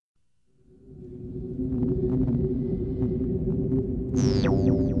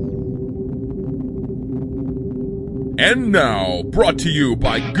And now, brought to you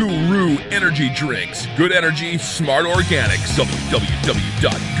by Guru Energy Drinks. Good energy, smart organics.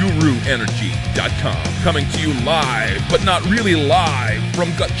 www.guruenergy.com. Coming to you live, but not really live, from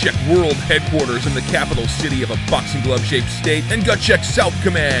Gut Check World Headquarters in the capital city of a boxing glove-shaped state, and Gut Check South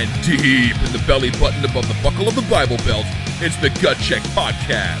Command, deep in the belly button above the buckle of the Bible Belt. It's the Gut Check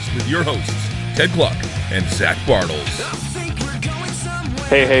Podcast with your hosts, Ted Kluck and Zach Bartles.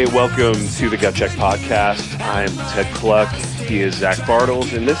 Hey, welcome to the Gut Check Podcast. I'm Ted Kluck. He is Zach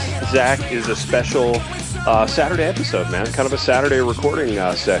Bartles. And this, Zach, is a special Saturday episode, man. Kind of a Saturday recording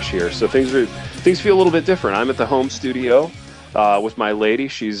sesh here. So things feel a little bit different. I'm at the home studio with my lady.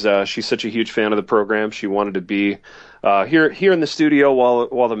 She's such a huge fan of the program. She wanted to be here in the studio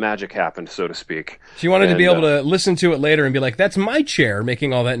while the magic happened, so to speak. She wanted to be able to listen to it later and be like, that's my chair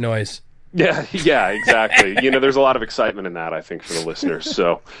making all that noise. Yeah, exactly. There's a lot of excitement in that, I think, for the listeners.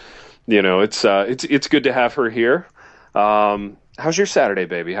 So, it's good to have her here. How's your Saturday,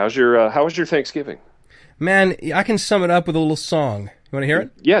 baby? How was your Thanksgiving? Man, I can sum it up with a little song. You want to hear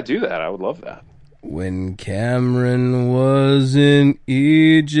it? Yeah, do that. I would love that. When Cameron was in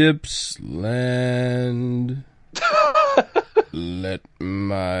Egypt's land, let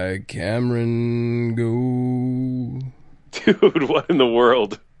my Cameron go. Dude, what in the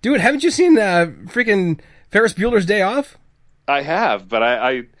world? Dude, haven't you seen freaking Ferris Bueller's Day Off? I have, but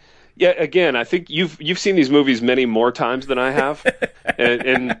I think you've seen these movies many more times than I have,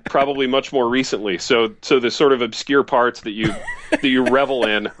 and probably much more recently. So the sort of obscure parts that you revel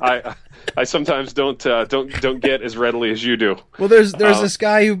in, I sometimes don't get as readily as you do. Well, there's this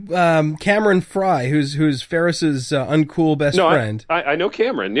guy who, Cameron Fry, who's Ferris's uncool best friend. I know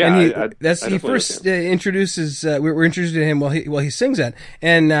Cameron. Yeah, and he first introduces. We're introduced to him while he sings that,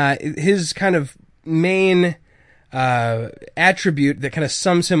 and his kind of main attribute that kind of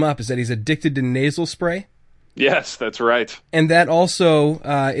sums him up is that he's addicted to nasal spray. Yes, that's right. And that also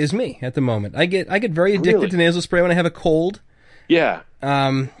is me at the moment. I get very addicted to nasal spray when I have a cold. Yeah.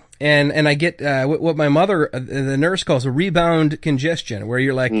 And I get what my mother, the nurse, calls a rebound congestion, where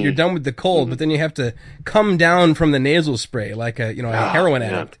you're like, you're done with the cold, but then you have to come down from the nasal spray like a heroin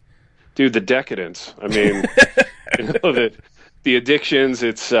addict. Dude, the decadence. I mean, the addictions.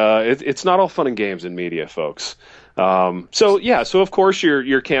 It's not all fun and games in media, folks. So of course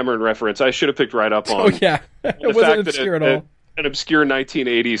your Cameron reference, I should have picked right up on. Oh yeah, it wasn't obscure at all. An obscure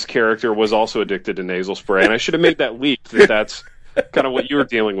 1980s character was also addicted to nasal spray, and I should have made that leap. That's kind of what you were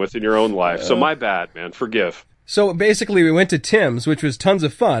dealing with in your own life. So my bad, man. Forgive. So basically, we went to Tim's, which was tons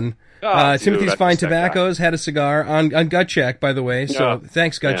of fun. Timothy's Fine Tobaccos, had a cigar on Gut Check, by the way. So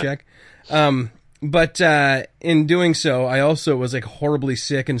thanks, Gut Check. But in doing so, I also was like horribly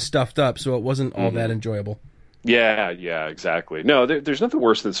sick and stuffed up, so it wasn't all that enjoyable. Yeah, exactly. No, there's nothing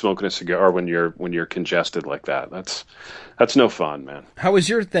worse than smoking a cigar when you're congested like that. That's no fun, man. How was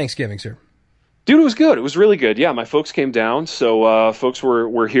your Thanksgiving, sir? Dude, it was good. It was really good. Yeah, my folks came down, so folks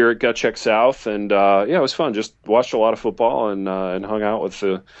were here at Gut Check South, and it was fun. Just watched a lot of football and hung out with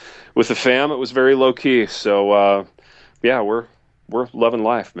the fam. It was very low key. So we're loving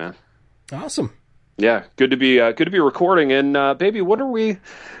life, man. Awesome. Yeah, good to be recording. And baby, what are we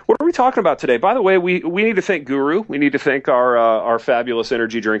talking about today? By the way, we need to thank Guru. We need to thank our fabulous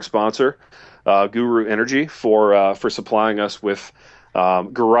energy drink sponsor, Guru Energy, for supplying us with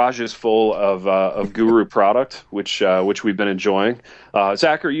garages full of Guru product, which we've been enjoying.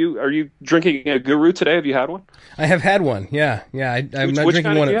 Zach, are you drinking a Guru today? Have you had one? I have had one. Yeah. I'm not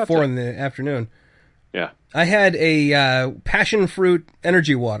drinking one at 4 in the afternoon. Yeah. I had a passion fruit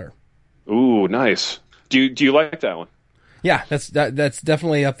energy water. Ooh, nice. Do you like that one? Yeah, that's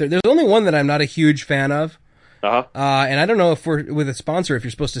definitely up there. There's only one that I'm not a huge fan of. Uh-huh. And I don't know if we're with a sponsor if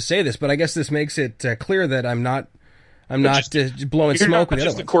you're supposed to say this, but I guess this makes it clear that I'm not blowing smoke with the other ones.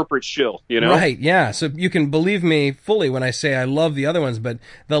 Just a corporate shill, Right, yeah. So you can believe me fully when I say I love the other ones, but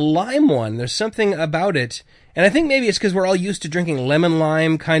the lime one, there's something about it, and I think maybe it's because we're all used to drinking lemon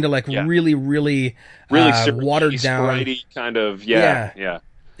lime, kind of like really watered down, Sprite-y kind of, yeah.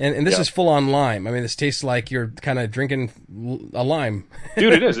 And this is full on lime. I mean, this tastes like you're kind of drinking a lime.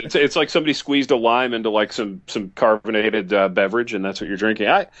 Dude, it is. It's like somebody squeezed a lime into like some carbonated beverage, and that's what you're drinking.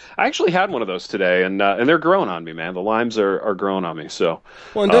 I actually had one of those today, and they're growing on me, man. The limes are growing on me. So,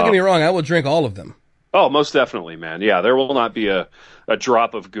 well, and don't get me wrong, I will drink all of them. Oh, most definitely, man. Yeah, there will not be a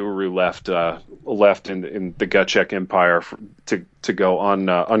drop of Guru left in the Gut Check empire to go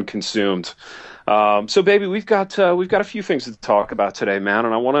unconsumed. So, baby, we've got a few things to talk about today, man,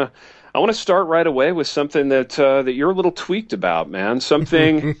 and I want to start right away with something that you're a little tweaked about, man.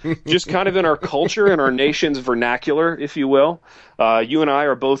 Something just kind of in our culture, in our nation's vernacular, if you will. You and I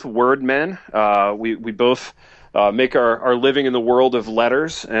are both word men. We both make our living in the world of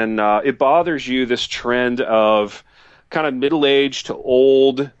letters, and it bothers you, this trend of kind of middle-aged to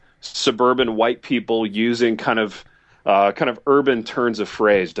old suburban white people using kind of urban turns of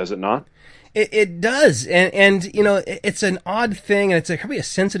phrase, does it not? It does, and it's an odd thing, and it's probably a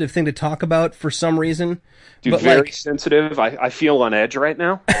sensitive thing to talk about for some reason. Dude, but very sensitive. I feel on edge right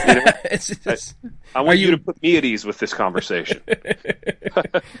now. I want you to put me at ease with this conversation.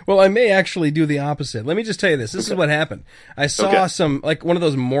 Well, I may actually do the opposite. Let me just tell you this. This is what happened. I saw some, like, one of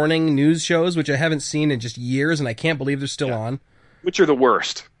those morning news shows, which I haven't seen in just years, and I can't believe they're still on. Which are the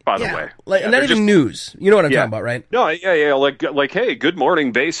worst, by the way. Like, not even news. You know what I'm talking about, right? No, yeah. Like, hey, good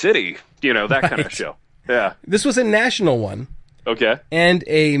morning, Bay City. That kind of show. Yeah. This was a national one. Okay. And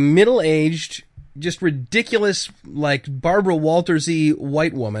a middle-aged, just ridiculous, like Barbara Walters-y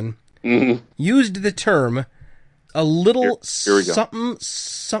white woman used the term a little here we go.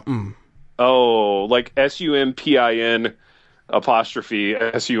 something. Oh, like SUMPIN apostrophe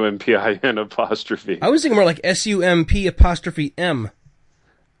SUMPIN apostrophe. I was thinking more like SUMP apostrophe M.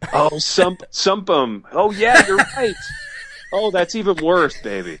 Oh, sumpum. Oh, yeah, you're right. Oh, that's even worse,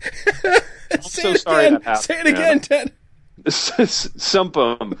 baby. I'm so sorry that happened. Say it again, Ted.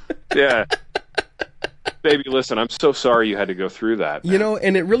 Sumpum. Yeah. Baby, listen, I'm so sorry you had to go through that. Man.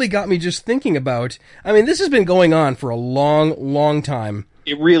 And it really got me just thinking about, I mean, this has been going on for a long, long time.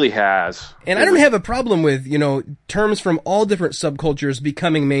 It really has. And I don't have a problem with, terms from all different subcultures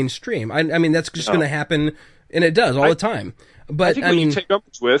becoming mainstream. I mean, that's just going to happen, and it does all the time. But I mean, you take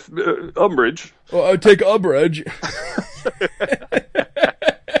umbrage with umbrage. Well, I take umbrage.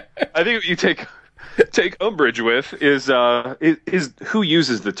 I think what you take umbrage with is who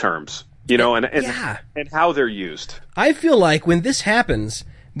uses the terms, and how they're used. I feel like when this happens,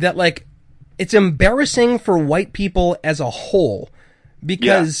 that like it's embarrassing for white people as a whole.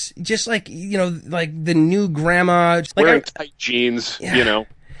 Because just like, like the new grandma, like wearing tight jeans,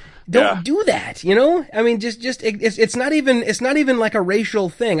 Don't do that, I mean, it's not even like a racial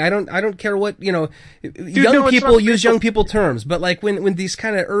thing. I don't care what, young people use young people terms, but like when these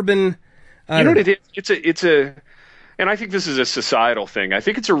kind of urban, what it is? It's a, and I think this is a societal thing. I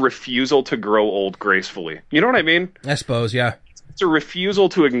think it's a refusal to grow old gracefully. You know what I mean? I suppose, yeah. It's a refusal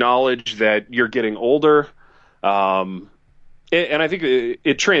to acknowledge that you're getting older. And I think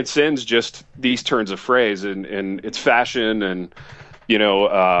it transcends just these turns of phrase and it's fashion and,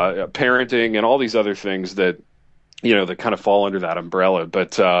 parenting and all these other things that, that kind of fall under that umbrella.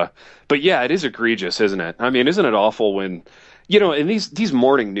 But yeah, it is egregious, isn't it? I mean, isn't it awful when, and these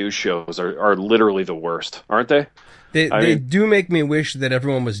morning news shows are literally the worst, aren't they? They do make me wish that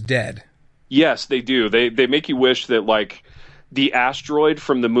everyone was dead. Yes, they do. They make you wish that, like, the asteroid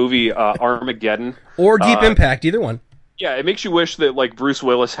from the movie Armageddon. Or Deep Impact, either one. Yeah, it makes you wish that, like, Bruce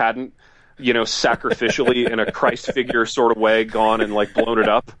Willis hadn't, sacrificially in a Christ figure sort of way gone and, like, blown it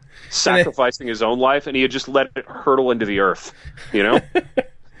up, sacrificing his own life, and he had just let it hurtle into the earth,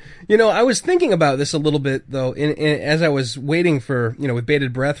 I was thinking about this a little bit, though, as I was waiting for, with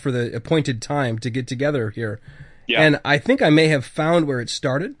bated breath for the appointed time to get together here. Yeah. And I think I may have found where it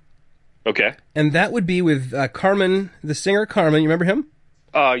started. Okay. And that would be with Carmen, the singer Carmen. You remember him?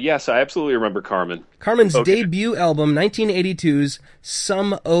 Yes, I absolutely remember Carmen. Carmen's debut album, 1982's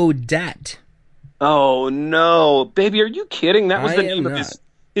Some O Dat. Oh, no. Baby, are you kidding? That was the name of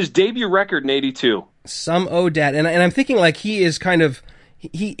his debut record in 82. Some O Dat. And I'm thinking, like, he is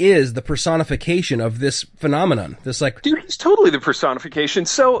the personification of this phenomenon. Dude, he's totally the personification.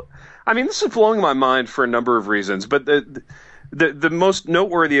 So, I mean, this is blowing my mind for a number of reasons, but the most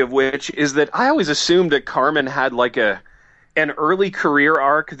noteworthy of which is that I always assumed that Carmen had, like, an early career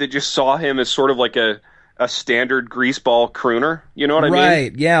arc that just saw him as sort of like a standard greaseball crooner. You know what I mean?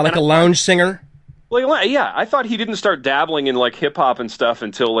 Right, yeah, like a lounge singer. Well, yeah, I thought he didn't start dabbling in, like, hip-hop and stuff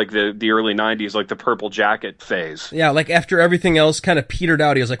until, like, the early 90s, like the Purple Jacket phase. Yeah, like after everything else kind of petered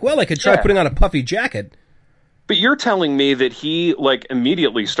out, he was like, well, I could try putting on a puffy jacket. But you're telling me that he, like,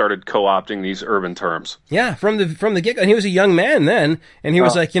 immediately started co-opting these urban terms. Yeah, from the get-go. And he was a young man then, and he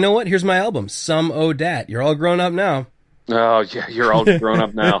was like, you know what, here's my album, Some O Dat. You're all grown up now. Oh, yeah, you're all grown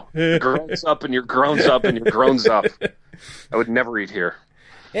up now. You're grown up and you're grown up and you're grown up. I would never eat here.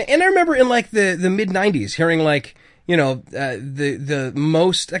 And I remember in, like, the mid-90s hearing, like, the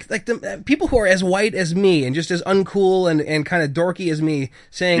most, like the people who are as white as me and just as uncool and kind of dorky as me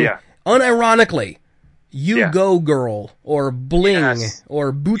saying, unironically, you go girl, or bling,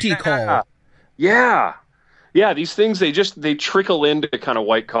 or booty call. Yeah. Yeah, these things, they trickle into kind of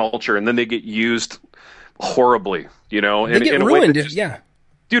white culture and then they get used horribly, They get ruined,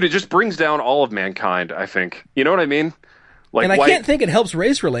 Dude, it just brings down all of mankind, I think. You know what I mean? Like, and I can't think it helps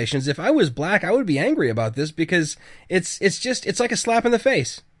race relations. If I was black, I would be angry about this because it's like a slap in the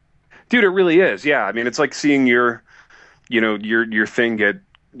face. Dude, it really is. Yeah. I mean, it's like seeing your thing get,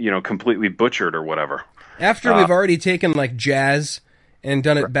 completely butchered or whatever. After we've already taken like jazz and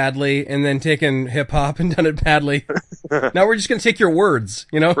done it badly, and then taken hip hop and done it badly. Now we're just going to take your words,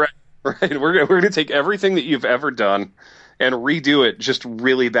 Right. We're going to take everything that you've ever done and redo it just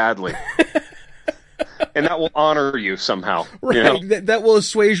really badly. And that will honor you somehow. Right. That will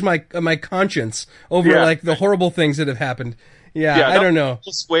assuage my conscience over like the horrible things that have happened. Yeah, I don't know.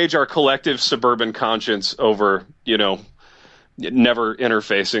 Assuage our collective suburban conscience over, never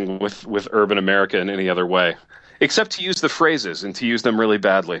interfacing with urban America in any other way, except to use the phrases and to use them really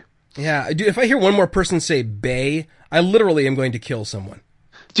badly. Yeah, dude, if I hear one more person say "bay," I literally am going to kill someone.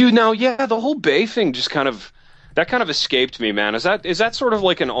 Dude, now, the whole bay thing just kind of escaped me, man. Is that sort of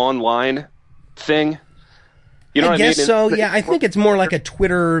like an online thing? You know what I mean? I guess so. Yeah, I think it's more like a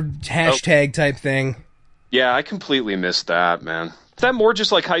Twitter hashtag type thing. Yeah, I completely missed that, man. Is that more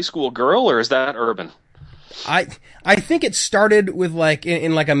just like high school girl, or is that urban? I think it started with like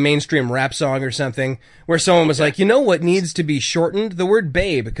in like a mainstream rap song or something where someone was like, what needs to be shortened? The word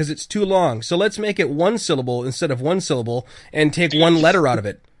babe, because it's too long. So let's make it one syllable instead of one syllable and take one letter out of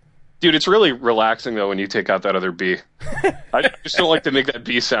it. Dude, it's really relaxing though when you take out that other B. I just don't like to make that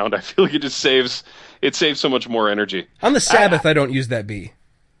B sound. I feel like it saves so much more energy. On the Sabbath, I don't use that B.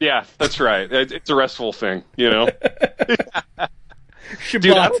 Yeah, that's right. It's a restful thing, Dude,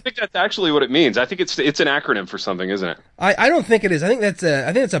 I don't think that's actually what it means. I think it's an acronym for something, isn't it? I don't think it is. I think it's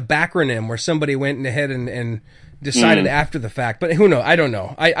a backronym where somebody went ahead and decided after the fact. But who knows? I don't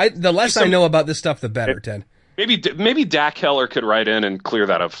know. The less I know about this stuff, the better, Ted. Maybe Dak Heller could write in and clear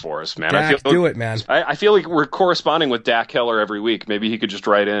that up for us, man. Do it, man. I feel like we're corresponding with Dak Heller every week. Maybe he could just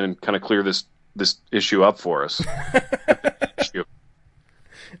write in and kind of clear this issue up for us.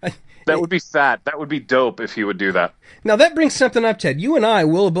 That would be fat. That would be dope if he would do that. Now that brings something up, Ted. You and I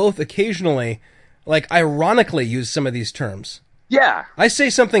will both occasionally, ironically, use some of these terms. Yeah. I say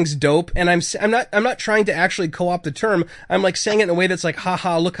something's dope, and I'm not trying to actually co-opt the term. I'm saying it in a way that's like,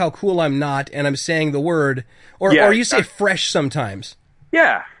 haha, look how cool I'm not, and I'm saying the word. Or you say fresh sometimes.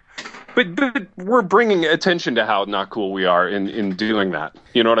 Yeah. But we're bringing attention to how not cool we are in doing that.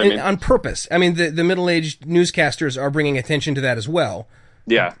 You know what I mean? On purpose. I mean, the middle-aged newscasters are bringing attention to that as well.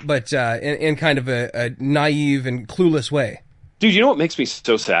 Yeah. But in kind of a naive and clueless way. Dude, you know what makes me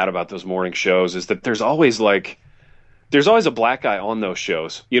so sad about those morning shows is that there's always a black guy on those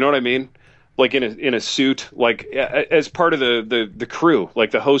shows. You know what I mean? Like in a suit, like as part of the crew,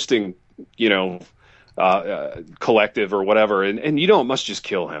 like the hosting, collective or whatever. And it must just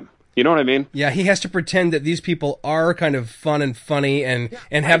kill him. You know what I mean? Yeah, he has to pretend that these people are kind of fun and funny and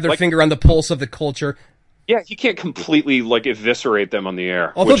have their finger on the pulse of the culture. Yeah, he can't completely eviscerate them on the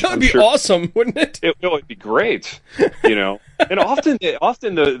air. Although that would be awesome, wouldn't it? It would be great, And often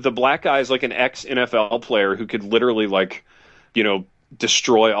the black guy is like an ex-NFL player who could literally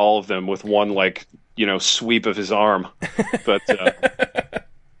destroy all of them with one sweep of his arm. But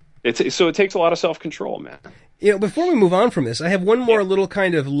it takes a lot of self-control, man. Before we move on from this, I have one more little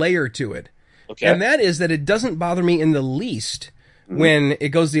kind of layer to it. Okay. And that is that it doesn't bother me in the least when it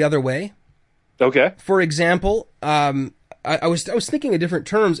goes the other way. Okay. For example, I was thinking of different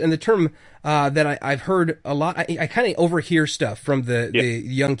terms, and the term that I've heard a lot, I kind of overhear stuff from the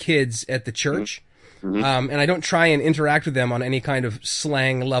young kids at the church, and I don't try and interact with them on any kind of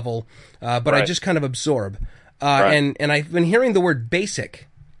slang level, but I just kind of absorb. And I've been hearing the word basic.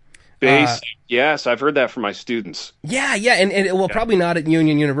 Basic. Yes, I've heard that from my students. Yeah, and probably not at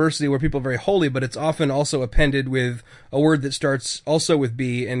Union University where people are very holy, but it's often also appended with a word that starts also with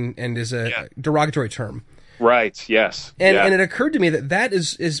B and is a derogatory term. Right, yes. And it occurred to me that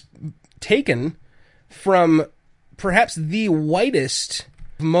is taken from perhaps the whitest,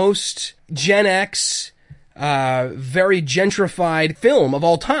 most Gen X, very gentrified film of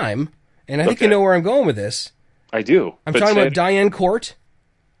all time. And I think you know where I'm going with this. I do. I'm talking about Diane Court.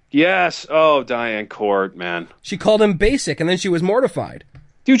 Yes. Oh, Diane Court, man. She called him basic, and then she was mortified.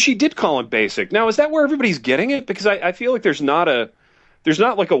 Dude, she did call him basic. Now, is that where everybody's getting it? Because I feel like there's not a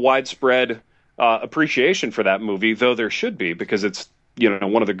widespread appreciation for that movie, though there should be, because it's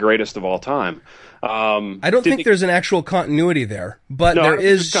one of the greatest of all time. I don't think there's an actual continuity there, but there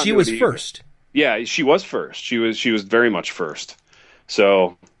is. She was first. Yeah, she was first. She was very much first.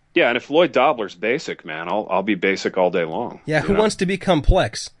 So. Yeah, and if Lloyd Dobler's basic, man, I'll be basic all day long. Yeah, who wants to be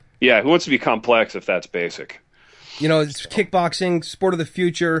complex? Yeah, who wants to be complex if that's basic? It's kickboxing, sport of the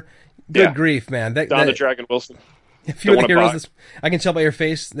future. Good grief, man. Don the Dragon Wilson. A few of the heroes, I can tell by your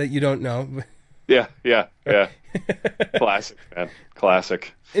face that you don't know. Yeah. Classic, man.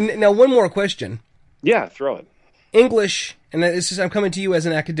 Classic. And now, one more question. Yeah, throw it. English, and I'm coming to you as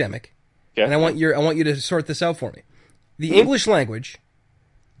an academic, and I want you to sort this out for me. The English language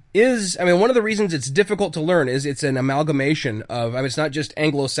is, one of the reasons it's difficult to learn is it's an amalgamation of, it's not just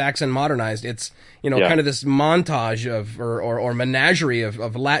Anglo-Saxon modernized, it's, kind of this montage of, or menagerie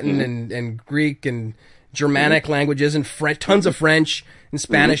of Latin and Greek and Germanic languages and tons of French and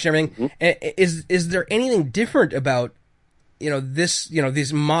Spanish and everything. Is there anything different about,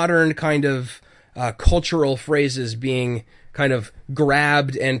 these modern kind of cultural phrases being kind of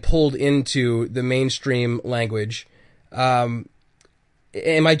grabbed and pulled into the mainstream language?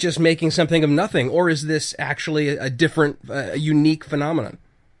 Am I just making something of nothing, or is this actually a different, unique phenomenon?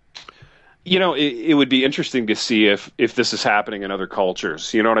 It would be interesting to see if this is happening in other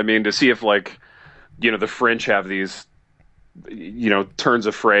cultures. You know what I mean? To see if, like, the French have these, turns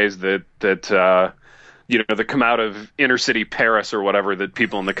of phrase that come out of inner city Paris or whatever that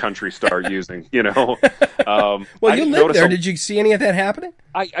people in the country start using. Well, you lived there. Did you see any of that happening?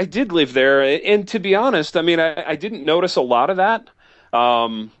 I did live there, and to be honest, I didn't notice a lot of that.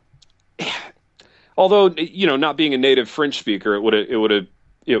 Although, not being a native French speaker, it would have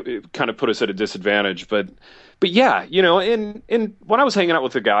kind of put us at a disadvantage. But yeah, and when I was hanging out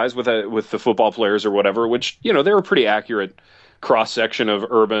with the guys, with the football players or whatever, which, they were a pretty accurate cross section of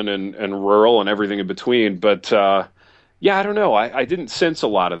urban and rural and everything in between. But yeah, I don't know. I didn't sense a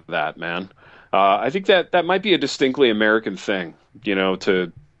lot of that, man. I think that might be a distinctly American thing,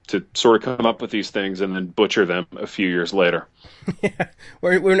 to sort of come up with these things and then butcher them a few years later. Yeah,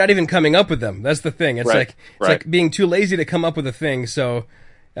 we're not even coming up with them. That's the thing. It's like being too lazy to come up with a thing. So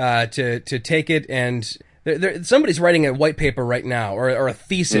to take it and somebody's writing a white paper right now, or a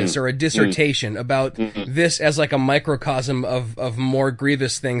thesis or a dissertation about this as like a microcosm of more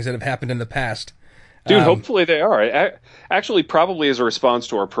grievous things that have happened in the past. Dude, hopefully they are. Actually, probably as a response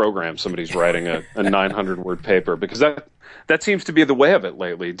to our program, somebody's writing a 900-word paper, because that seems to be the way of it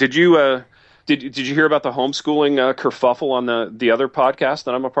lately. Did you did you hear about the homeschooling kerfuffle on the other podcast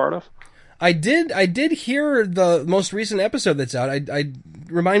that I'm a part of? I did hear the most recent episode that's out. I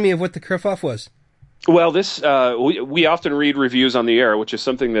remind me of what the kerfuffle was. Well, this we often read reviews on the air, which is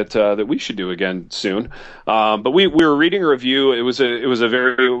something that we should do again soon. But we were reading a review. It was a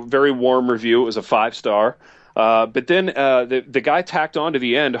very, very warm review. It was a 5-star. But then the guy tacked on to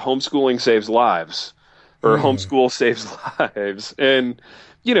the end, "Homeschooling saves lives," or "Homeschool saves lives." And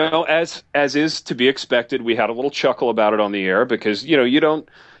as is to be expected, we had a little chuckle about it on the air, because you don't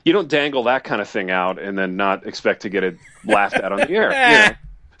dangle that kind of thing out and then not expect to get it laughed at on the air.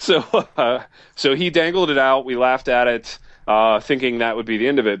 So he dangled it out. We laughed at it, thinking that would be the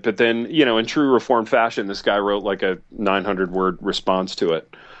end of it. But then, in true Reformed fashion, this guy wrote like a 900-word response to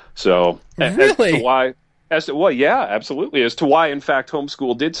it. So really? Yeah, absolutely. As to why, in fact,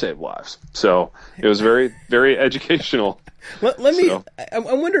 homeschool did save lives. So it was very, very educational. Let me. I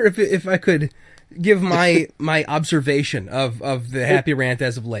wonder if I could give my observation of the Happy Rant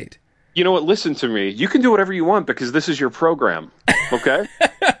as of late. You know what? Listen to me. You can do whatever you want, because this is your program. Okay?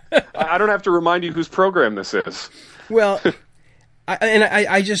 I don't have to remind you whose program this is. Well,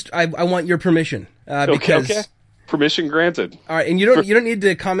 I want your permission. Because, okay. Permission granted. All right, and you don't need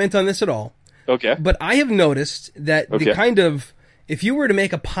to comment on this at all. Okay. But I have noticed that the kind of, if you were to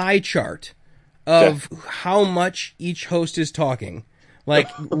make a pie chart of how much each host is talking, like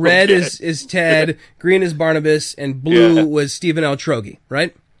red is Ted, green is Barnabas, and blue was Stephen L. Trogi,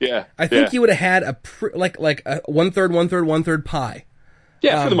 right? Yeah. I think you would have had a one-third pie.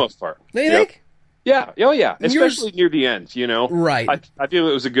 Yeah, for the most part. Do you think? Yeah. Oh, yeah. Especially near the end, Right. I feel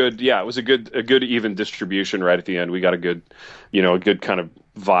it was a good even distribution right at the end. We got a good kind of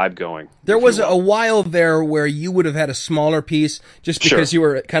vibe going. There was a while there where you would have had a smaller piece just because you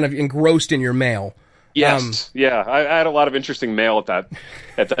were kind of engrossed in your mail. Yes. I had a lot of interesting mail at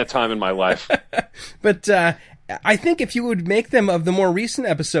that time in my life. But I think if you would make them of the more recent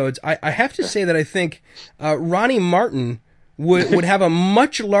episodes, I have to say that I think Ronnie Martin would have a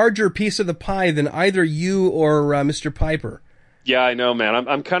much larger piece of the pie than either you or Mr. Piper. Yeah, I know, man.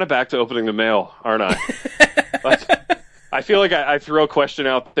 I'm kind of back to opening the mail, aren't I? I feel like I throw a question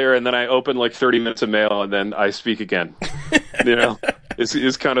out there, and then I open like 30 minutes of mail, and then I speak again.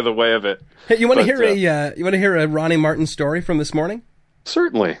 It's kind of the way of it. Hey, you want to hear a Ronnie Martin story from this morning?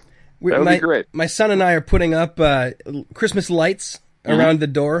 Certainly. That would be great. My son and I are putting up Christmas lights around the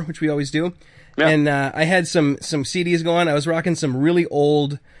door, which we always do. Yeah. And I had some CDs going. I was rocking some really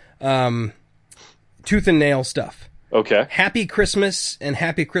old tooth and nail stuff. Okay. Happy Christmas and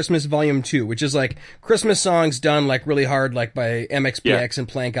Happy Christmas Volume 2, which is like Christmas songs done like really hard, like by MXPX and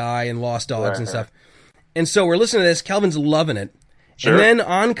Plank Eye and Lost Dogs and stuff. And so we're listening to this. Calvin's loving it. Sure. And then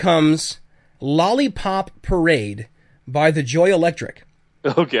on comes Lollipop Parade by the Joy Electric.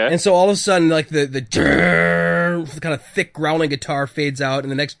 Okay. And so all of a sudden, like the kind of thick growling guitar fades out,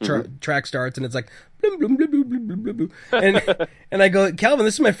 and the next track starts, and it's like bloom, bloom, bloom, bloom, bloom, bloom, bloom. And I go, Calvin,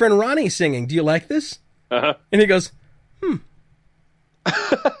 this is my friend Ronnie singing. Do you like this? And he goes,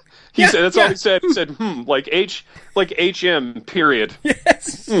 He said that's all he said. He said, like HM period.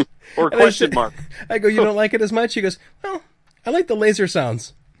 Yes. Or question mark. I go, you don't like it as much? He goes, well, I like the laser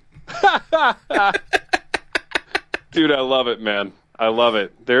sounds. Dude, I love it, man. I love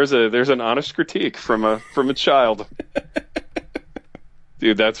it. There's an honest critique from a child.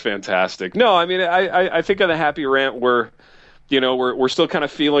 Dude, that's fantastic. No, I mean, I think on the Happy Rant we're still kind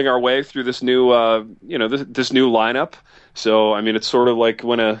of feeling our way through this new this new lineup. So I mean, it's sort of like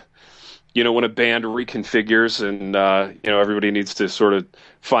when a band reconfigures and everybody needs to sort of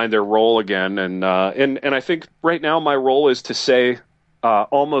find their role again. And I think right now my role is to say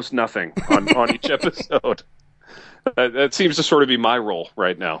almost nothing on each episode. That seems to sort of be my role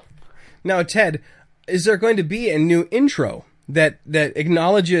right now. Now, Ted, is there going to be a new intro that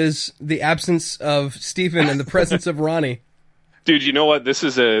acknowledges the absence of Stephen and the presence of Ronnie? Dude, you know what? This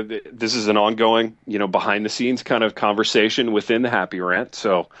is an ongoing, behind the scenes kind of conversation within the Happy Rant.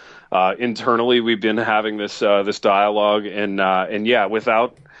 So internally, we've been having this dialogue, and yeah,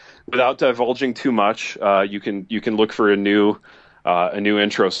 without divulging too much, you can look for a new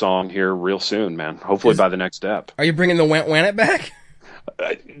intro song here real soon, man. Hopefully by the next step. Are you bringing the Want It back?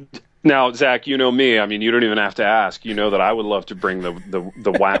 Now, Zach, you know me. I mean, you don't even have to ask. You know that I would love to bring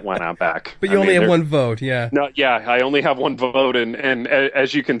the Want back. But you only have one vote, yeah. No, yeah, I only have one vote, and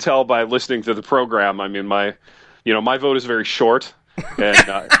as you can tell by listening to the program, I mean, my vote is very short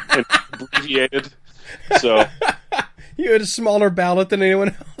and abbreviated. So. You had a smaller ballot than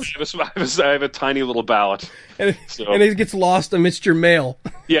anyone else. I have a tiny little ballot. And it gets lost amidst your mail.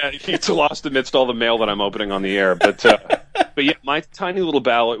 Yeah, it gets lost amidst all the mail that I'm opening on the air. But yeah, my tiny little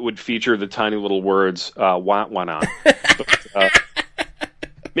ballot would feature the tiny little words, want. But,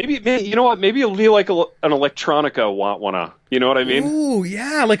 maybe, you know what? Maybe it'll be like an electronica want. You know what I mean? Ooh,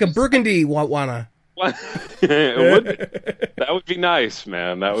 yeah, like a burgundy want. That would be nice,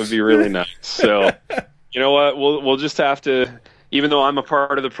 man. That would be really nice. So... You know what? We'll just have to, even though I'm a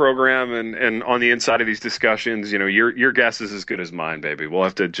part of the program and on the inside of these discussions, your guess is as good as mine, baby. We'll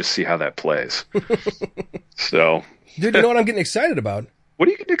have to just see how that plays. So, dude, you know what I'm getting excited about? What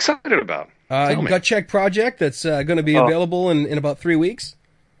are you getting excited about? Gut Check project that's going to be available in about 3 weeks.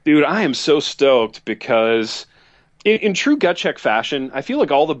 Dude, I am so stoked because in true Gut Check fashion, I feel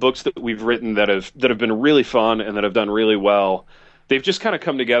like all the books that we've written that have been really fun and that have done really well, they've just kind of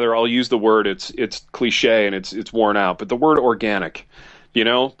come together. I'll use the word, it's cliche and it's worn out, but the word organic,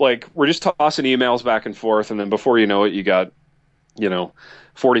 like we're just tossing emails back and forth, and then before you know it, you got,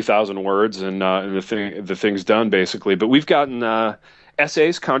 40,000 words and the thing's done basically. But we've gotten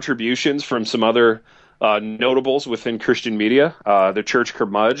essays, contributions from some other notables within Christian media. The Church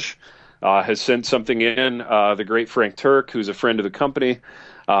Curmudge has sent something in. The great Frank Turk, who's a friend of the company.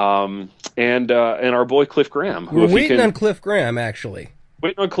 And our boy Cliff Graham. We're waiting on Cliff Graham, actually.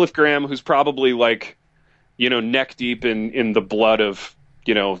 Waiting on Cliff Graham, who's probably like, neck deep in the blood of,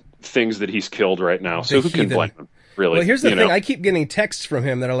 things that he's killed right now. So who can blame him, really? Well, here's the thing. I keep getting texts from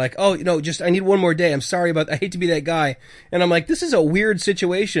him that are like, oh, I need one more day. I'm sorry I hate to be that guy. And I'm like, this is a weird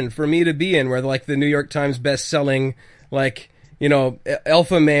situation for me to be in where like the New York Times best-selling, like,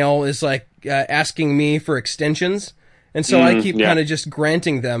 alpha male is like asking me for extensions. And so I keep kind of just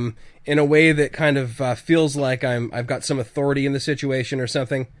granting them in a way that kind of feels like I've got some authority in the situation or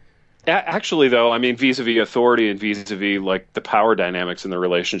something. Actually, though, I mean, vis-a-vis authority and vis-a-vis like the power dynamics in the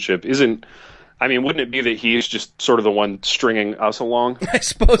relationship wouldn't it be that he's just sort of the one stringing us along? I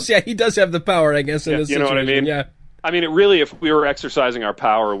suppose, yeah, he does have the power, I guess, in this situation. You know what I mean? Yeah. I mean, really, if we were exercising our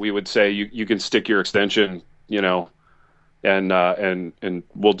power, we would say you can stick your extension, and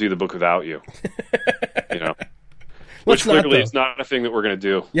we'll do the book without you. Which clearly is not a thing that we're going to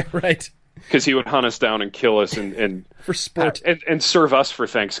do. Yeah, right. Because he would hunt us down and kill us and for sport and serve us for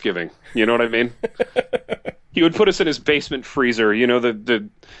Thanksgiving. You know what I mean? He would put us in his basement freezer. The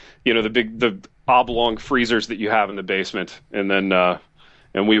oblong freezers that you have in the basement, and then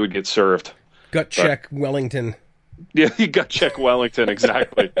and we would get served. Gut Check Wellington. Yeah, Gut Check Wellington,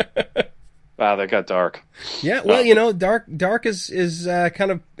 exactly. Wow, that got dark. Yeah, well, dark is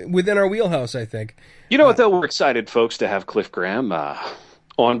kind of within our wheelhouse, I think. You know what, though? We're excited, folks, to have Cliff Graham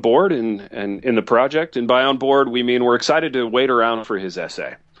on board and in the project. And by on board, we mean we're excited to wait around for his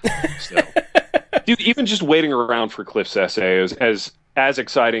essay. So, dude, even just waiting around for Cliff's essay is as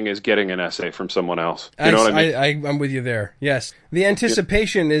exciting as getting an essay from someone else. You know what I mean? I'm with you there. Yes, the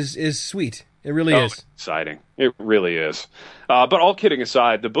anticipation is sweet. It really is exciting. It really is. But all kidding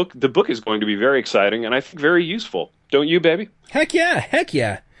aside, the book is going to be very exciting and I think very useful. Don't you, baby? Heck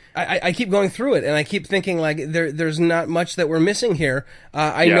yeah. I keep going through it, and I keep thinking, like, there's not much that we're missing here.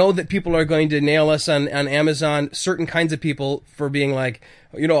 I know that people are going to nail us on Amazon, certain kinds of people, for being like,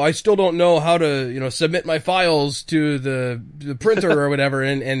 I still don't know how to, submit my files to the printer or whatever,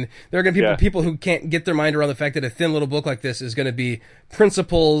 and there are going to be people who can't get their mind around the fact that a thin little book like this is going to be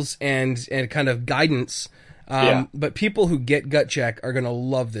principles and kind of guidance. But people who get Gut Check are going to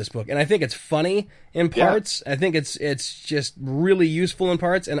love this book. And I think it's funny in parts. I think it's just really useful in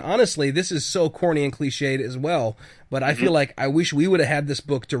parts. And honestly, this is so corny and cliched as well. But I feel like I wish we would have had this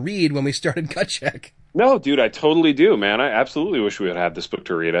book to read when we started Gut Check. No, dude, I totally do, man. I absolutely wish we had had this book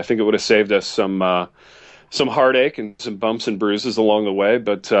to read. I think it would have saved us some heartache and some bumps and bruises along the way.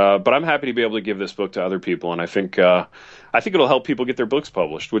 But I'm happy to be able to give this book to other people. And I think it'll help people get their books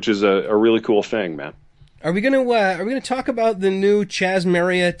published, which is a really cool thing, man. Are we gonna talk about the new Chas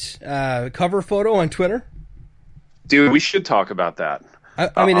Marriott cover photo on Twitter? Dude, we should talk about that.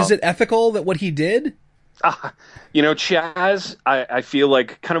 I mean, is it ethical that what he did? Chas, I feel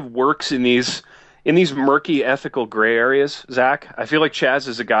like kind of works in these murky ethical gray areas. Zach, I feel like Chas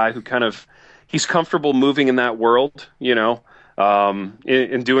is a guy who he's comfortable moving in that world.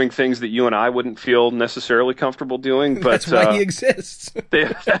 In doing things that you and I wouldn't feel necessarily comfortable doing. But that's why he exists.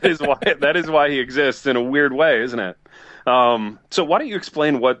 that is why he exists in a weird way, isn't it? So why don't you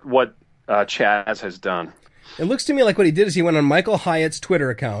explain what Chas has done? It looks to me like what he did is he went on Michael Hyatt's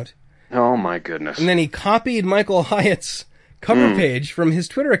Twitter account. Oh my goodness! And then he copied Michael Hyatt's cover page from his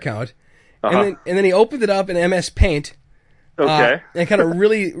Twitter account, and then he opened it up in MS Paint. Okay. And kind of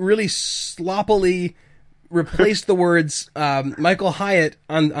really, really sloppily replaced the words Michael Hyatt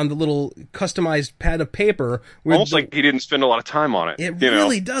on the little customized pad of paper. Almost like he didn't spend a lot of time on it. It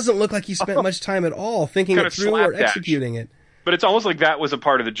really doesn't look like he spent much time at all thinking it through or executing it. But it's almost like that was a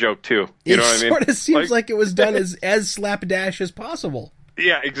part of the joke, too. You know what I mean? It sort of seems like it was done as slapdash as possible.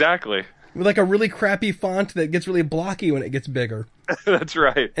 Yeah, exactly. With like a really crappy font that gets really blocky when it gets bigger. That's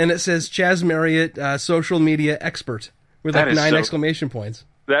right. And it says Chas Marriott, social media expert, with like 9 exclamation points.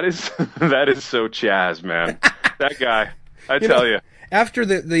 That is so Chas, man. That guy, I tell you. After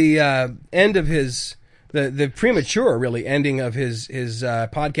the end of his the premature really ending of his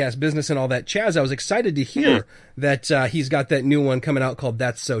podcast business and all that, Chas, I was excited to hear that he's got that new one coming out called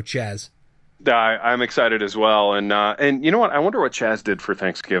That's So Chas. I'm excited as well, and you know what? I wonder what Chas did for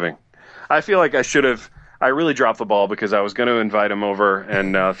Thanksgiving. I feel like I really dropped the ball because I was going to invite him over,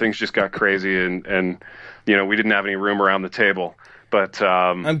 and things just got crazy, and we didn't have any room around the table. But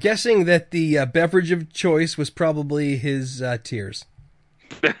I'm guessing that the beverage of choice was probably his tears.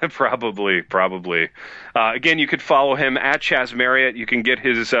 Probably. Again, you could follow him at Chas Marriott. You can get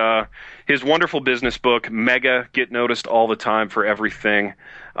his wonderful business book, Mega, Get Noticed All the Time for Everything,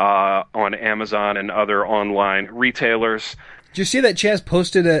 on Amazon and other online retailers. Did you see that Chas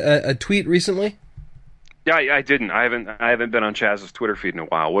posted a tweet recently? Yeah, I didn't. I haven't been on Chas's Twitter feed in a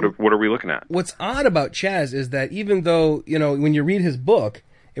while. What are we looking at? What's odd about Chas is that even though, when you read his book,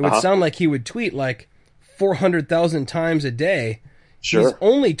 it would sound like he would tweet like 400,000 times a day. Sure. He's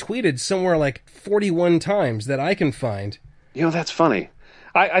only tweeted somewhere like 41 times that I can find. That's funny.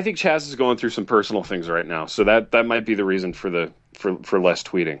 I think Chas is going through some personal things right now, so that might be the reason for less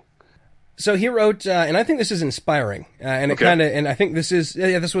tweeting. So he wrote, and I think this is inspiring, and I think this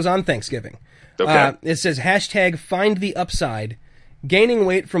was on Thanksgiving. Okay. It says, #find the upside. Gaining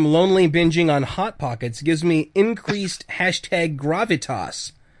weight from lonely binging on Hot Pockets gives me increased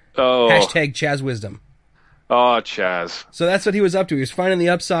 #gravitas. Oh. Chas Wisdom. Oh, Chas. So that's what he was up to. He was finding the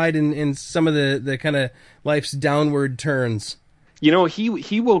upside in some of the kind of life's downward turns.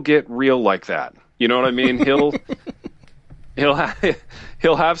 He will get real like that. You know what I mean? He'll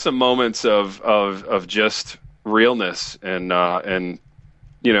have some moments of just realness and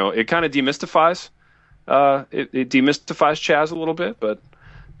it kind of demystifies. It demystifies Chas a little bit, but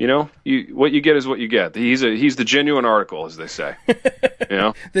what you get is what you get. He's the genuine article, as they say.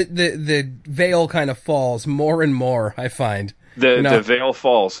 The veil kind of falls more and more. I find the veil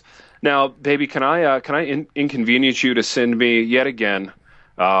falls. Now, baby, can I inconvenience you to send me yet again,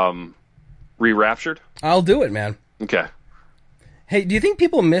 Re-Raptured? I'll do it, man. Okay. Hey, do you think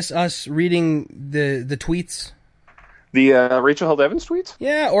people miss us reading the tweets? The Rachel Held Evans tweets?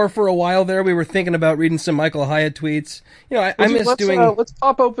 Yeah, or for a while there, we were thinking about reading some Michael Hyatt tweets. You know, I miss doing... let's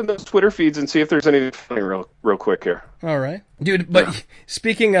pop open those Twitter feeds and see if there's anything funny real quick here. All right. Dude, but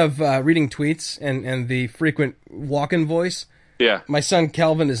speaking of reading tweets and the frequent Walken voice, my son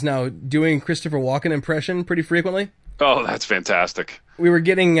Calvin is now doing Christopher Walken impression pretty frequently. Oh, that's fantastic. We were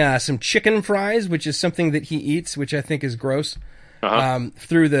getting some chicken fries, which is something that he eats, which I think is gross,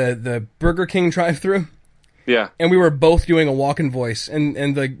 through the Burger King drive-thru. Yeah. And we were both doing a Walken voice,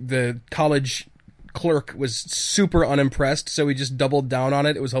 and the college clerk was super unimpressed, so we just doubled down on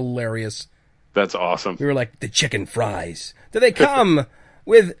it. It was hilarious. That's awesome. We were like, the chicken fries. Do they come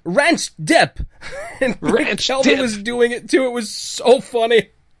with ranch dip? And Kelvin was doing it too. It was so funny.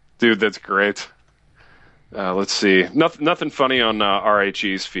 Dude, that's great. Let's see. Nothing funny on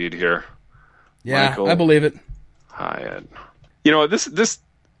RHE's feed here. Yeah, Michael I believe it. Hyatt. You know, this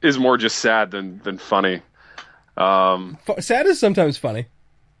is more just sad than funny. Sad is sometimes funny.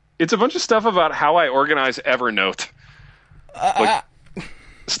 It's a bunch of stuff about how I organize Evernote.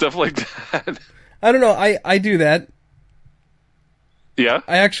 Stuff like that. I don't know. I do that. Yeah?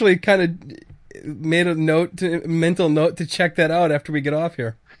 I actually kind of made a mental note to check that out after we get off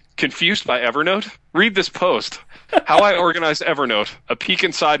here. Confused by Evernote? Read this post. How I organized Evernote. A peek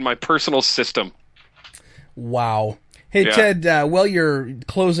inside my personal system. Wow. Hey, Ted, while you're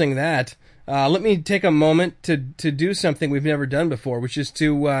closing that, let me take a moment to do something we've never done before, which is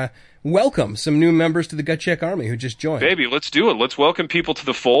to welcome some new members to the Gut Check Army who just joined. Baby, let's do it. Let's welcome people to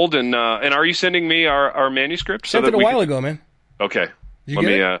the fold. And are you sending me our manuscript? Sent it a while ago, man. Okay. Did you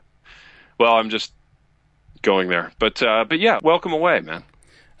get it? Well, I'm just going there. But yeah, welcome away, man.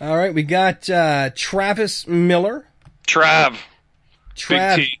 All right, we got Travis Miller. Travie.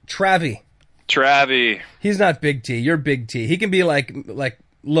 Travie. He's not Big T. You're Big T. He can be like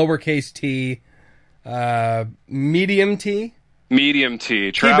lowercase t, medium T. Medium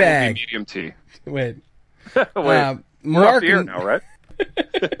T. Travis medium T. Wait. Wait. Mark here now, right?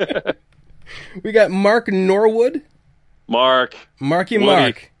 We got Mark Norwood. Marky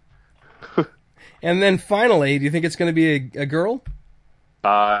Mark. And then finally, do you think it's going to be a girl?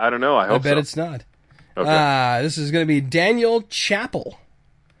 I don't know. I bet it's not. Okay. This is going to be Daniel Chappell.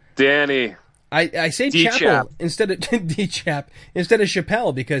 Danny. I say Chappell instead of D-Chap instead of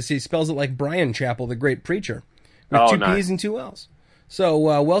Chappelle because he spells it like Brian Chappell, the great preacher, with two P's and two L's. So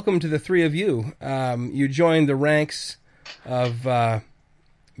welcome to the three of you. You joined the ranks of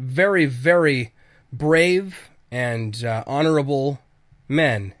very, very brave and honorable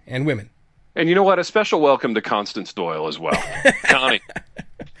men and women. And you know what? A special welcome to Constance Doyle as well. Connie.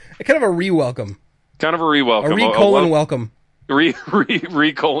 Kind of a re-welcome. Kind of a re-welcome. A re-colon welcome.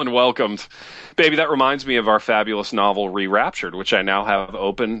 Re-colon welcomed. Baby, that reminds me of our fabulous novel, Re-Raptured, which I now have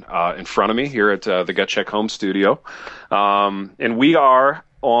open in front of me here at the Gut Check home studio. And we are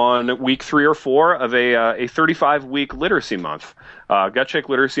on week 3 or 4 of a 35-week literacy month. Gut Check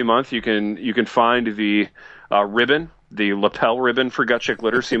Literacy Month, you can find the ribbon, the lapel ribbon for Gut Check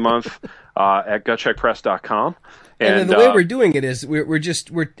Literacy Month at gutcheckpress.com. And the way we're doing it is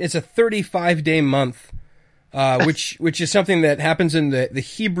it's a 35-day month, which is something that happens in the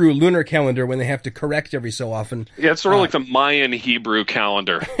Hebrew lunar calendar when they have to correct every so often. Yeah, it's sort of like the Mayan Hebrew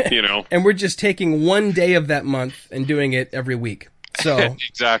calendar, you know. And we're just taking one day of that month and doing it every week. So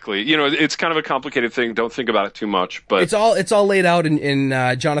exactly, you know, it's kind of a complicated thing. Don't think about it too much, but it's all laid out in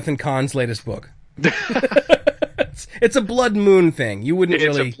Jonathan Cahn's latest book. It's a blood moon thing. You wouldn't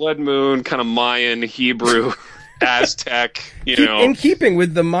really. It's a blood moon, kind of Mayan, Hebrew, Aztec, you know. In keeping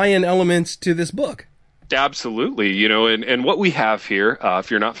with the Mayan elements to this book. Absolutely, you know, and what we have here, if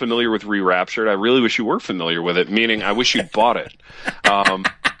you're not familiar with Re-Raptured, I really wish you were familiar with it, meaning I wish you'd bought it.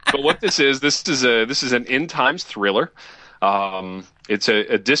 But what this is an end times thriller. It's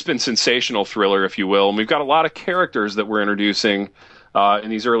a dispensational thriller, if you will, and we've got a lot of characters that we're introducing in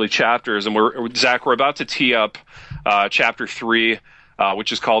these early chapters, and we're about to tee up chapter 3,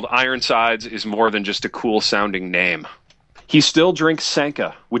 which is called Ironsides is More Than Just a Cool Sounding Name. He still drinks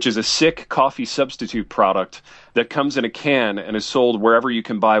Sanka, which is a sick coffee substitute product that comes in a can and is sold wherever you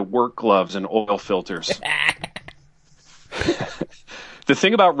can buy work gloves and oil filters. The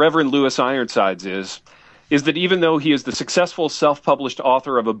thing about Reverend Louis Ironsides is that even though he is the successful self-published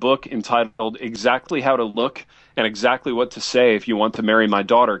author of a book entitled Exactly How to Look and Exactly What to Say If You Want to Marry My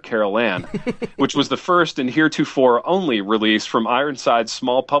Daughter, Carol Ann, which was the first and heretofore only release from Ironside's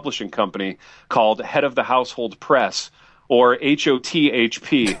small publishing company called Head of the Household Press, or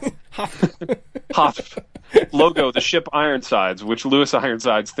HOTHP. Hoff. logo the ship Ironsides, which Louis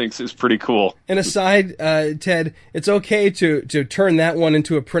Ironsides thinks is pretty cool. And aside, Ted, it's okay to turn that one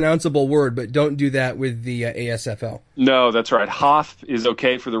into a pronounceable word, but don't do that with the ASFL. No, that's right. Hoth is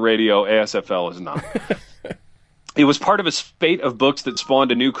okay for the radio, ASFL is not. It was part of a spate of books that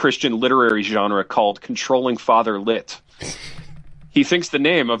spawned a new Christian literary genre called Controlling Father Lit. He thinks the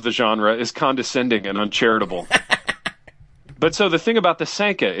name of the genre is condescending and uncharitable. But so the thing about the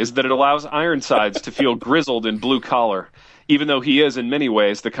Sanka is that it allows Ironsides to feel grizzled and blue-collar, even though he is, in many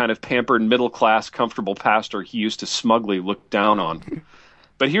ways, the kind of pampered, middle-class, comfortable pastor he used to smugly look down on.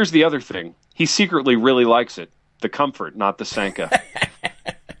 But here's the other thing. He secretly really likes it. The comfort, not the Sanka.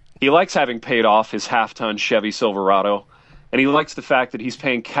 He likes having paid off his half-ton Chevy Silverado, and he likes the fact that he's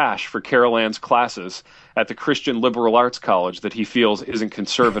paying cash for Carol Ann's classes at the Christian Liberal Arts College that he feels isn't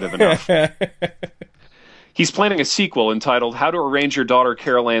conservative enough. He's planning a sequel entitled How to Arrange Your Daughter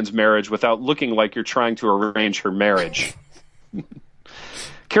Carol Ann's Marriage Without Looking Like You're Trying to Arrange Her Marriage.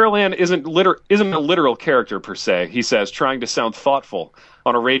 Carol Ann isn't a literal character per se, he says, trying to sound thoughtful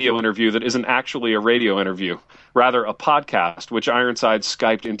on a radio interview that isn't actually a radio interview, rather a podcast which Ironsides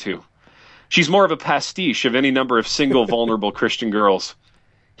Skyped into. She's more of a pastiche of any number of single vulnerable Christian girls.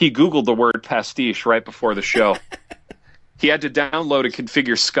 He Googled the word pastiche right before the show. He had to download and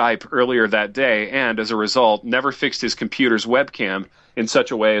configure Skype earlier that day and, as a result, never fixed his computer's webcam in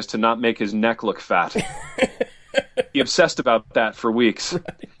such a way as to not make his neck look fat. He obsessed about that for weeks.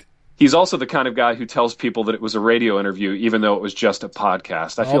 Right. He's also the kind of guy who tells people that it was a radio interview, even though it was just a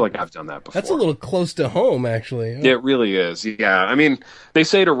podcast. I feel like I've done that before. That's a little close to home, actually. It really is. Yeah. I mean, they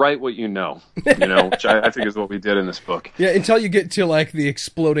say to write what you know, which I think is what we did in this book. Yeah, until you get to, like, the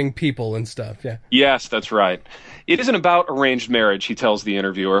exploding people and stuff. Yeah. Yes, that's right. It isn't about arranged marriage, he tells the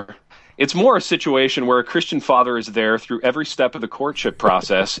interviewer. It's more a situation where a Christian father is there through every step of the courtship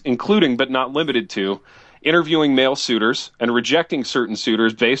process, including but not limited to interviewing male suitors and rejecting certain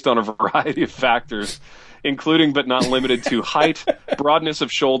suitors based on a variety of factors, including but not limited to height, broadness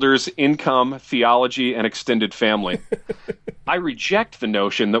of shoulders, income, theology, and extended family. I reject the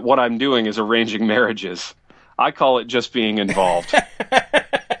notion that what I'm doing is arranging marriages. I call it just being involved.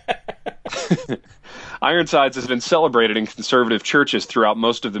 Ironsides has been celebrated in conservative churches throughout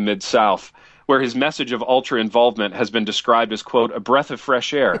most of the Mid-South, where his message of ultra-involvement has been described as, quote, a breath of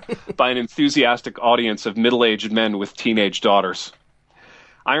fresh air by an enthusiastic audience of middle-aged men with teenage daughters.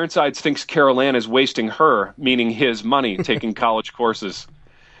 Ironsides thinks Carol Ann is wasting her, meaning his, money taking college courses.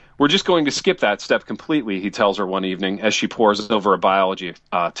 We're just going to skip that step completely, he tells her one evening as she pores over a biology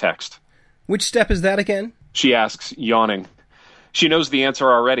text. Which step is that again? She asks, yawning. She knows the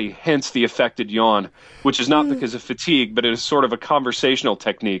answer already, hence the affected yawn, which is not because of fatigue, but it is sort of a conversational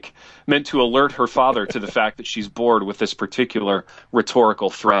technique meant to alert her father to the fact that she's bored with this particular rhetorical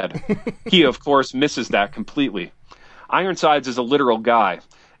thread. He, of course, misses that completely. Ironsides is a literal guy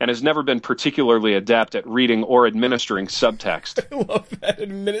and has never been particularly adept at reading or administering subtext. I love that,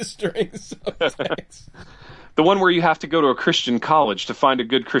 administering subtext. The one where you have to go to a Christian college to find a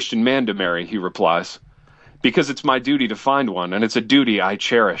good Christian man to marry, he replies. Because it's my duty to find one, and it's a duty I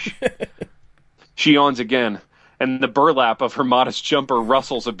cherish. She yawns again, and the burlap of her modest jumper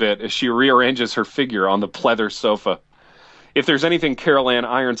rustles a bit as she rearranges her figure on the pleather sofa. If there's anything Carol Ann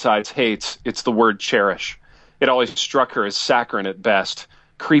Ironsides hates, it's the word cherish. It always struck her as saccharine at best,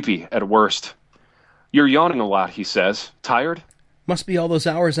 creepy at worst. You're yawning a lot, he says. Tired? Must be all those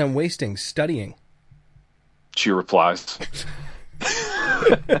hours I'm wasting studying. She replies.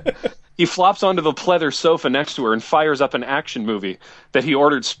 He flops onto the pleather sofa next to her and fires up an action movie that he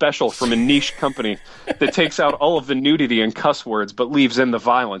ordered special from a niche company that takes out all of the nudity and cuss words but leaves in the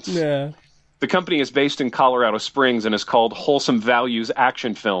violence. Yeah. The company is based in Colorado Springs and is called Wholesome Values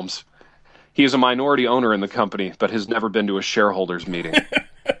Action Films. He is a minority owner in the company, but has never been to a shareholders meeting.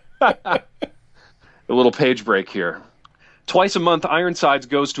 A little page break here. Twice a month, Ironsides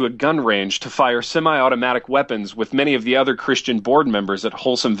goes to a gun range to fire semi-automatic weapons with many of the other Christian board members at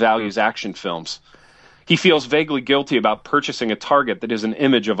Wholesome Values Action Films. He feels vaguely guilty about purchasing a target that is an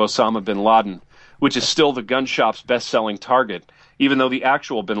image of Osama bin Laden, which is still the gun shop's best-selling target, even though the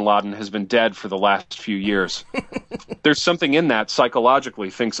actual bin Laden has been dead for the last few years. There's something in that psychologically,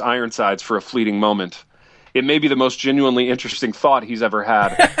 thinks Ironsides for a fleeting moment. It may be the most genuinely interesting thought he's ever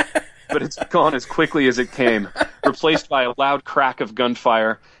had. But it's gone as quickly as it came, replaced by a loud crack of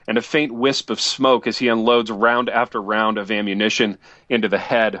gunfire and a faint wisp of smoke as he unloads round after round of ammunition into the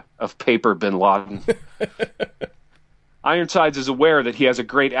head of Paper bin Laden. Ironsides is aware that he has a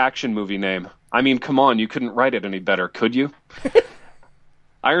great action movie name. I mean, come on, you couldn't write it any better, could you?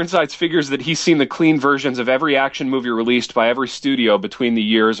 Ironsides figures that he's seen the clean versions of every action movie released by every studio between the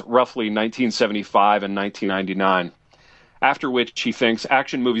years roughly 1975 and 1999. After which, he thinks,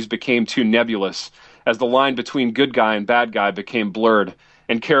 action movies became too nebulous, as the line between good guy and bad guy became blurred,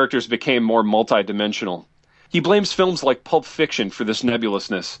 and characters became more multidimensional. He blames films like Pulp Fiction for this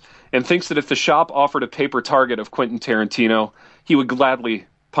nebulousness, and thinks that if the shop offered a paper target of Quentin Tarantino, he would gladly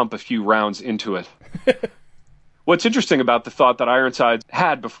pump a few rounds into it. What's interesting about the thought that Ironsides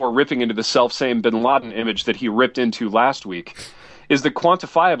had before ripping into the self-same Bin Laden image that he ripped into last week is that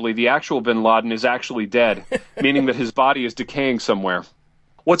quantifiably the actual Bin Laden is actually dead, meaning that his body is decaying somewhere.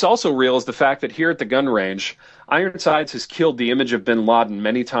 What's also real is the fact that here at the gun range, Ironsides has killed the image of Bin Laden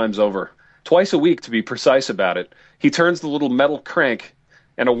many times over. Twice a week, to be precise about it. He turns the little metal crank,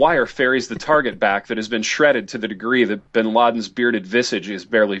 and a wire ferries the target back that has been shredded to the degree that Bin Laden's bearded visage is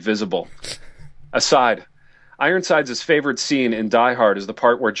barely visible. Aside, Ironsides' favorite scene in Die Hard is the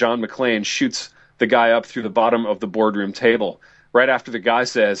part where John McClane shoots the guy up through the bottom of the boardroom table, right after the guy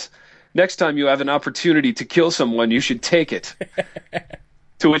says, "Next time you have an opportunity to kill someone, you should take it."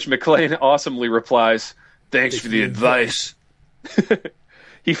 To which McClane awesomely replies, "Thanks for the advice."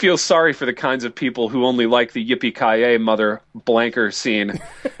 He feels sorry for the kinds of people who only like the yippee-ki-yay mother blanker scene,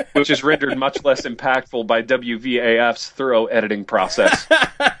 which is rendered much less impactful by WVAF's thorough editing process.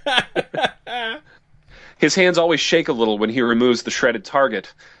 His hands always shake a little when he removes the shredded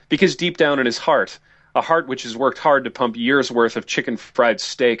target, because deep down in his heart, a heart which has worked hard to pump years' worth of chicken-fried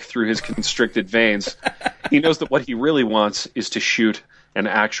steak through his constricted veins, he knows that what he really wants is to shoot an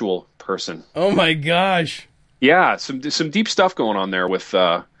actual person. Oh my gosh. Yeah, some deep stuff going on there with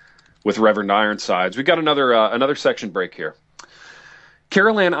Reverend Ironsides. We got another section break here.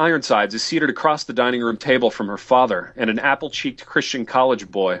 Carol Ann Ironsides is seated across the dining room table from her father and an apple-cheeked Christian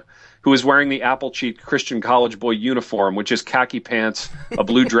college boy who is wearing the apple-cheeked Christian college boy uniform, which is khaki pants, a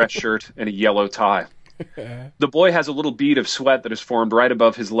blue dress shirt, and a yellow tie. The boy has a little bead of sweat that is formed right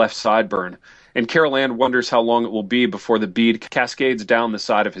above his left sideburn, and Carol Ann wonders how long it will be before the bead cascades down the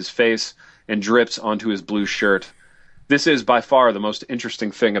side of his face and drips onto his blue shirt. This is by far the most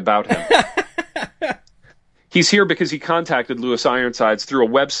interesting thing about him. He's here because he contacted Louis Ironsides through a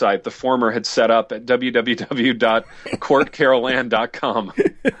website the former had set up at www.courtcarolann.com.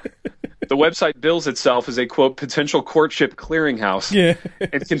 The website bills itself as a, quote, potential courtship clearinghouse. Yeah.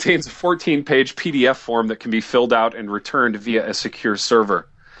 It contains a 14-page PDF form that can be filled out and returned via a secure server.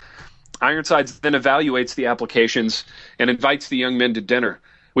 Ironsides then evaluates the applications and invites the young men to dinner,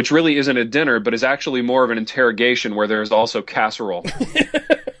 which really isn't a dinner, but is actually more of an interrogation where there is also casserole.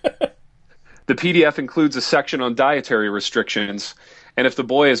 The PDF includes a section on dietary restrictions, and if the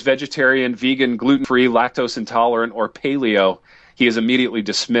boy is vegetarian, vegan, gluten-free, lactose intolerant, or paleo, he is immediately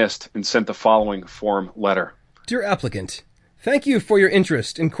dismissed and sent the following form letter. Dear applicant, thank you for your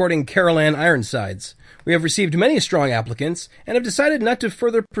interest in courting Carol Ann Ironsides. We have received many strong applicants and have decided not to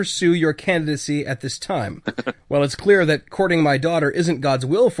further pursue your candidacy at this time. While it's clear that courting my daughter isn't God's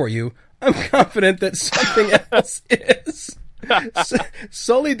will for you, I'm confident that something else is.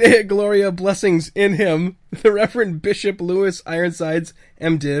 Soli Deo Gloria, blessings in him, the Reverend Bishop Louis Ironsides,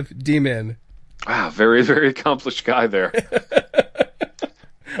 MDiv, D-Min. Wow, very, very accomplished guy there.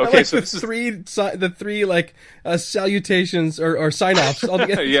 Okay, like so the three salutations or sign-offs all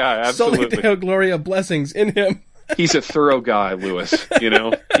together. Yeah, absolutely. Soli Deo Gloria, blessings in him. He's a thorough guy, Louis. You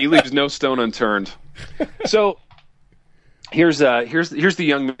know, he leaves no stone unturned. So here's the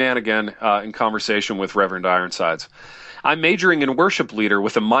young man again in conversation with Reverend Ironsides. I'm majoring in worship leader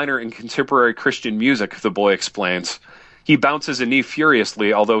with a minor in contemporary Christian music, the boy explains. He bounces a knee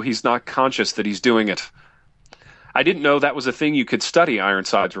furiously, although he's not conscious that he's doing it. I didn't know that was a thing you could study,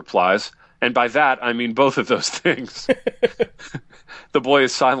 Ironsides replies, and by that I mean both of those things. The boy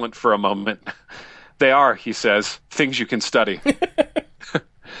is silent for a moment. They are, he says, things you can study.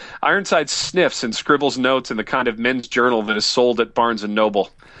 Ironsides sniffs and scribbles notes in the kind of men's journal that is sold at Barnes & Noble.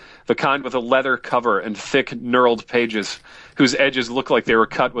 The kind with a leather cover and thick, knurled pages, whose edges look like they were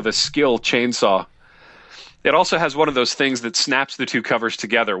cut with a skill chainsaw. It also has one of those things that snaps the two covers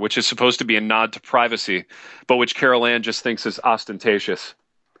together, which is supposed to be a nod to privacy, but which Carol Ann just thinks is ostentatious.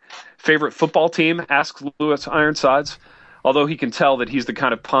 Favorite football team? Asks Louis Ironsides, although he can tell that he's the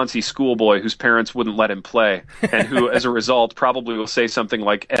kind of poncy schoolboy whose parents wouldn't let him play, and who, as a result, probably will say something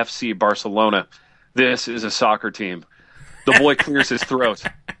like FC Barcelona. This is a soccer team. The boy clears his throat.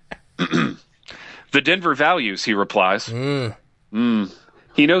 The Denver Values, he replies.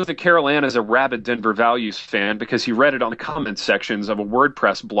 He knows that Carol Ann is a rabid Denver Values fan because he read it on the comments sections of a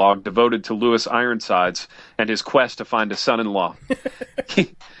WordPress blog devoted to Louis Ironsides and his quest to find a son-in-law.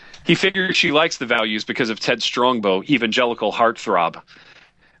 He figures she likes the Values because of Ted Strongbow, evangelical heartthrob.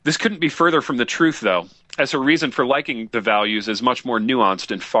 This couldn't be further from the truth, though, as her reason for liking the values is much more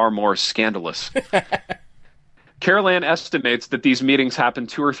nuanced and far more scandalous. Carol Ann estimates that these meetings happen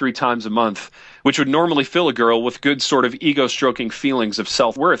 2 or 3 times a month, which would normally fill a girl with good sort of ego-stroking feelings of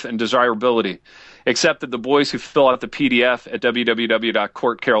self-worth and desirability, except that the boys who fill out the PDF at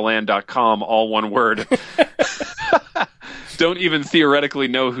www.courtcarolann.com, all one word, don't even theoretically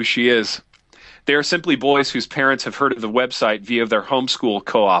know who she is. They are simply boys whose parents have heard of the website via their homeschool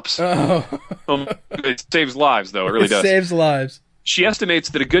co-ops. Oh. It saves lives, though. It really does. It saves lives. She estimates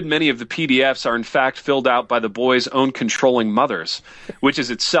that a good many of the PDFs are in fact filled out by the boys' own controlling mothers, which is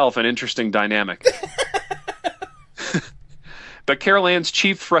itself an interesting dynamic. But Carol Ann's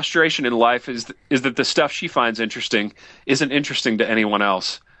chief frustration in life is that the stuff she finds interesting isn't interesting to anyone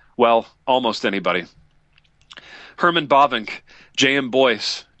else. Well, almost anybody. Herman Bavinck, J.M.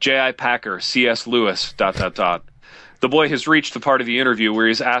 Boyce, J.I. Packer, C.S. Lewis, ... The boy has reached the part of the interview where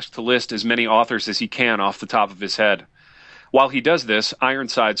he is asked to list as many authors as he can off the top of his head. While he does this,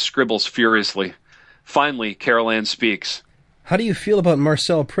 Ironside scribbles furiously. Finally, Carol Ann speaks. How do you feel about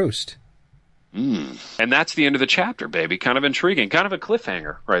Marcel Proust? And that's the end of the chapter, baby. Kind of intriguing. Kind of a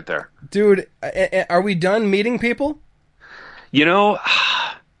cliffhanger right there. Dude, are we done meeting people? You know,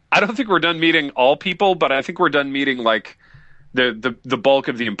 I don't think we're done meeting all people, but I think we're done meeting, like, the bulk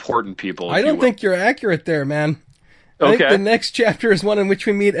of the important people. I don't think you're accurate there, man. I think the next chapter is one in which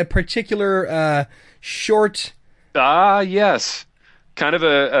we meet a particular short... yes. Kind of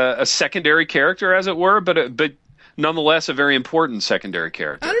a secondary character, as it were, but nonetheless a very important secondary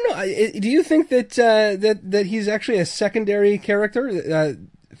character. I don't know. Do you think that he's actually a secondary character,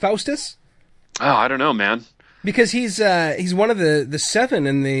 Faustus? Oh, I don't know, man. Because he's one of the 7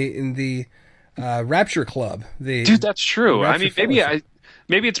 in the Rapture Club. Dude, that's true. I mean,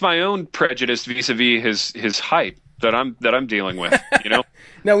 maybe it's my own prejudice vis-a-vis his height that I'm dealing with, you know?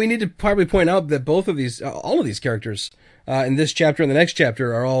 Now, we need to probably point out that both of these, all of these characters in this chapter and the next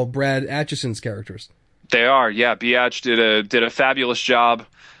chapter are all Brad Atchison's characters. They are, yeah. Biatch did a fabulous job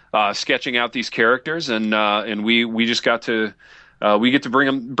sketching out these characters, and we just got to we get to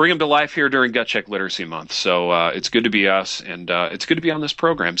bring them to life here during Gut Check Literacy Month. So it's good to be us, and it's good to be on this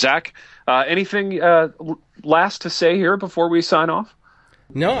program. Zach, anything last to say here before we sign off?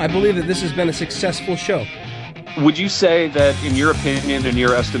 No, I believe that this has been a successful show. Would you say that, in your opinion, in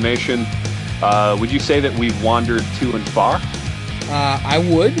your estimation, would you say that we've wandered too and far? I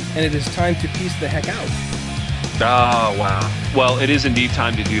would, and it is time to piece the heck out. Oh, wow. Well, it is indeed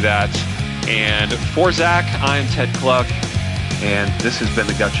time to do that. And for Zach, I'm Ted Kluck, and this has been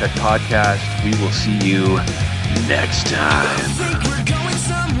the Gut Check Podcast. We will see you next time.